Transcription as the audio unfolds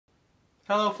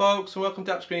Hello folks and welcome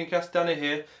to App Screencast. Danny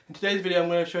here. In today's video I'm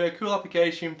going to show you a cool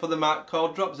application for the Mac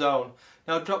called Dropzone.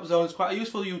 Now Dropzone is quite a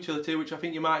useful utility which I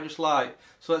think you might just like.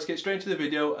 So let's get straight into the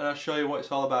video and I'll show you what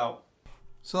it's all about.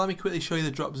 So let me quickly show you the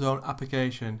Dropzone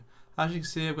application. As you can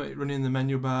see I've got it running in the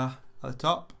menu bar at the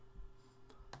top.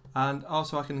 And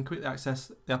also I can quickly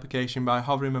access the application by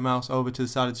hovering my mouse over to the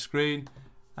side of the screen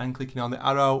and clicking on the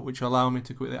arrow, which will allow me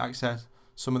to quickly access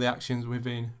some of the actions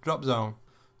within Dropzone.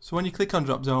 So when you click on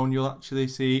Dropzone, you'll actually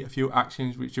see a few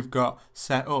actions which you've got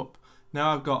set up.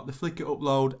 Now I've got the Flickr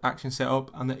upload action set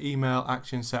up and the email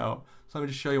action set up. So let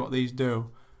me just show you what these do.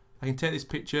 I can take this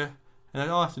picture and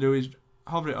all I have to do is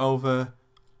hover it over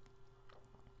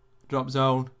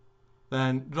Dropzone,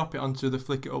 then drop it onto the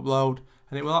Flickr upload,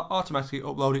 and it will automatically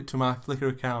upload it to my Flickr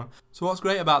account. So what's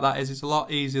great about that is it's a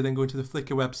lot easier than going to the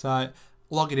Flickr website,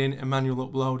 logging in and manually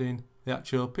uploading the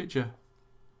actual picture.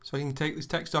 So I can take this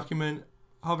text document,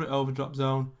 hover it over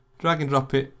Dropzone, drag and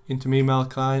drop it into my email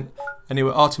client, and it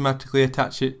will automatically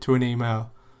attach it to an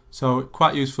email. So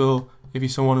quite useful if you're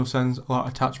someone who sends a lot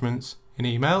of attachments in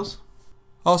emails.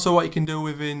 Also what you can do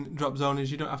within Dropzone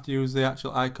is you don't have to use the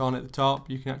actual icon at the top,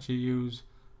 you can actually use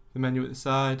the menu at the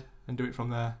side and do it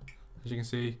from there. As you can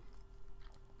see,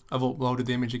 I've uploaded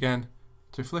the image again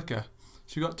to Flickr.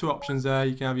 So you've got two options there.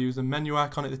 You can either use the menu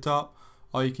icon at the top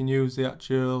or you can use the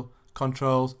actual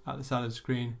controls at the side of the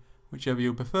screen, whichever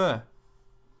you prefer.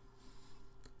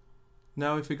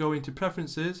 Now if we go into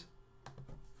preferences,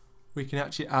 we can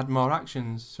actually add more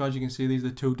actions. So as you can see, these are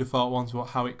the two default ones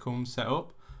about how it comes set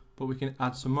up, but we can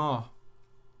add some more.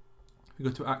 If we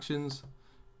go to actions,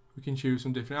 we can choose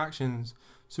some different actions.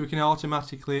 So we can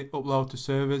automatically upload to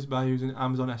servers by using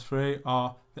Amazon S3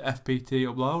 or the FPT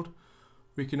upload.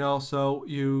 We can also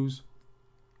use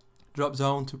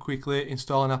Dropzone to quickly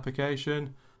install an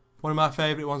application. One of my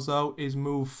favourite ones though is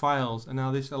move files, and now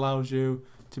this allows you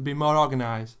to be more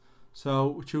organised. So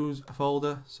we choose a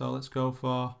folder, so let's go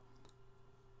for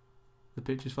the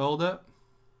pictures folder,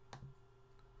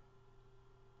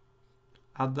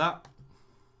 add that,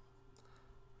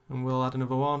 and we'll add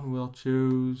another one. We'll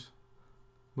choose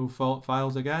move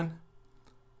files again,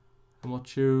 and we'll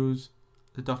choose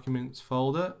the documents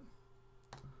folder,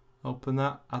 open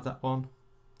that, add that one.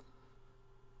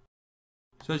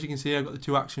 So as you can see, I've got the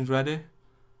two actions ready.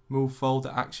 Move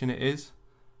folder action it is,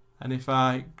 and if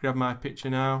I grab my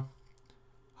picture now,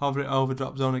 hover it over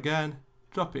Dropzone again,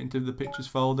 drop it into the pictures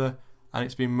folder, and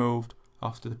it's been moved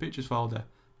off to the pictures folder.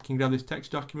 You can grab this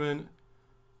text document,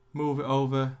 move it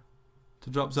over to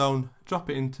Dropzone, drop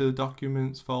it into the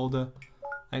documents folder,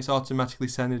 and it's automatically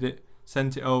sent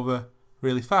it over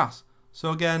really fast.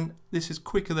 So again, this is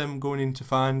quicker than going into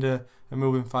Finder and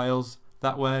moving files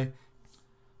that way.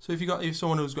 So if you're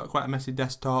someone who's got quite a messy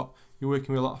desktop, you're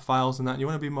working with a lot of files and that, and you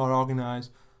want to be more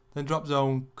organised, then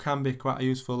Dropzone can be quite a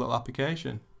useful little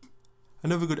application.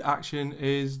 Another good action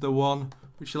is the one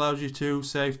which allows you to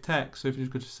save text. So if you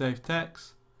just go to save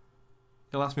text,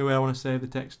 it'll ask me where I want to save the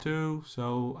text to,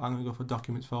 so I'm going to go for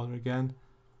documents folder again,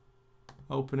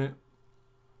 open it,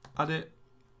 add it.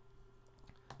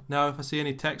 Now if I see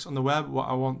any text on the web what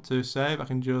I want to save, I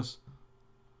can just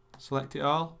select it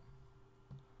all,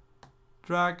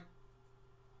 drag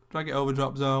it over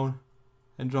Dropzone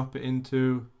and drop it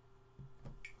into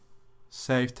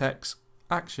save text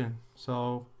action.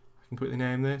 So I can quickly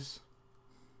name this,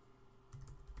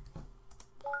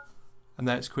 and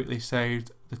then it's quickly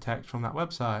saved the text from that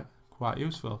website. Quite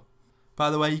useful. By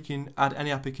the way, you can add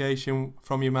any application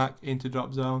from your Mac into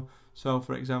Dropzone. So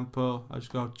for example, I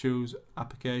just go choose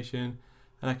application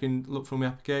and I can look from the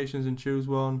applications and choose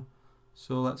one.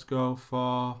 So let's go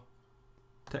for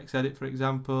text edit for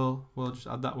example, we'll just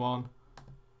add that one.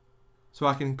 So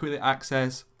I can quickly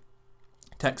access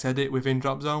text edit within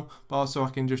Dropzone, but also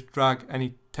I can just drag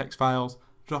any text files,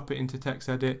 drop it into text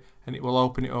edit, and it will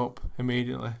open it up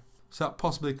immediately. So that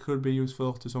possibly could be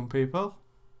useful to some people.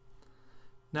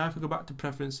 Now if we go back to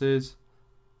preferences,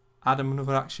 add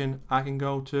another action, I can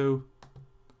go to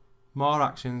more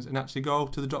actions and actually go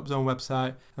to the Dropzone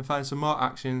website and find some more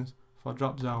actions for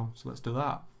Dropzone. So let's do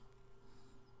that.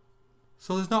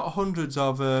 So there's not hundreds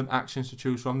of actions to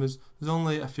choose from, there's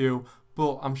only a few,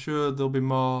 but I'm sure there'll be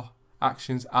more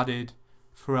actions added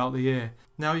throughout the year.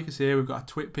 Now you can see here we've got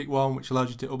a TwitPic one which allows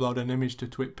you to upload an image to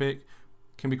TwitPic.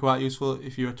 Can be quite useful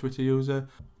if you're a Twitter user.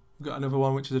 We've got another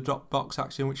one which is a Dropbox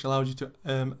action which allows you to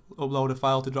upload a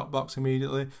file to Dropbox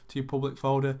immediately to your public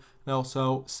folder, and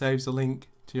also saves the link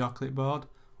to your clipboard,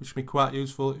 which can be quite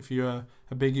useful if you're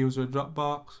a big user of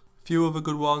Dropbox. A few other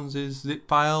good ones is zip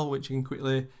file, which you can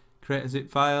quickly create a zip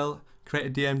file, create a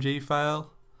DMG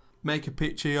file, Make a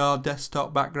picture of your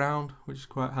desktop background, which is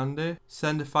quite handy.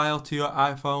 Send a file to your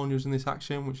iPhone using this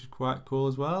action, which is quite cool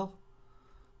as well.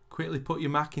 Quickly put your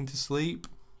Mac into sleep.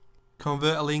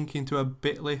 Convert a link into a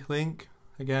bit.ly link.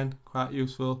 Again, quite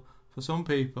useful for some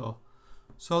people.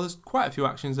 So there's quite a few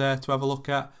actions there to have a look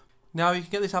at. Now you can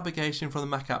get this application from the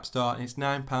Mac App Store and it's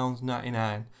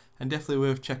 £9.99 and definitely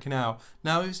worth checking out.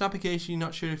 Now if it's an application you're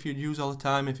not sure if you'd use all the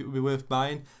time, if it would be worth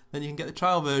buying, then you can get the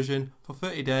trial version for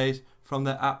 30 days from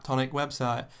the Apptonic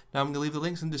website. Now I'm going to leave the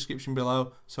links in the description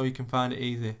below so you can find it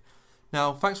easy.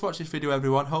 Now thanks for watching this video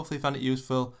everyone, hopefully you found it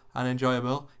useful and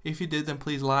enjoyable. If you did then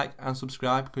please like and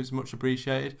subscribe because it's much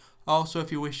appreciated. Also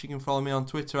if you wish you can follow me on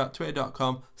Twitter at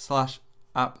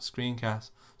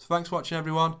twitter.com/appscreencast. So thanks for watching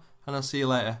everyone and I'll see you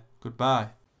later. Goodbye.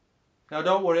 Now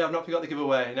don't worry, I've not forgot the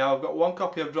giveaway. Now I've got one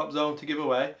copy of Dropzone to give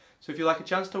away, so if you'd like a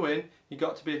chance to win, you've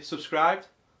got to be subscribed,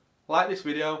 like this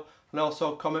video and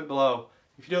also comment below.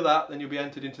 If you do that then you'll be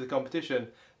entered into the competition.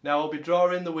 Now I'll be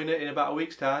drawing the winner in about a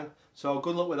week's time, so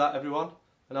good luck with that everyone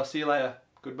and I'll see you later.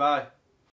 Goodbye.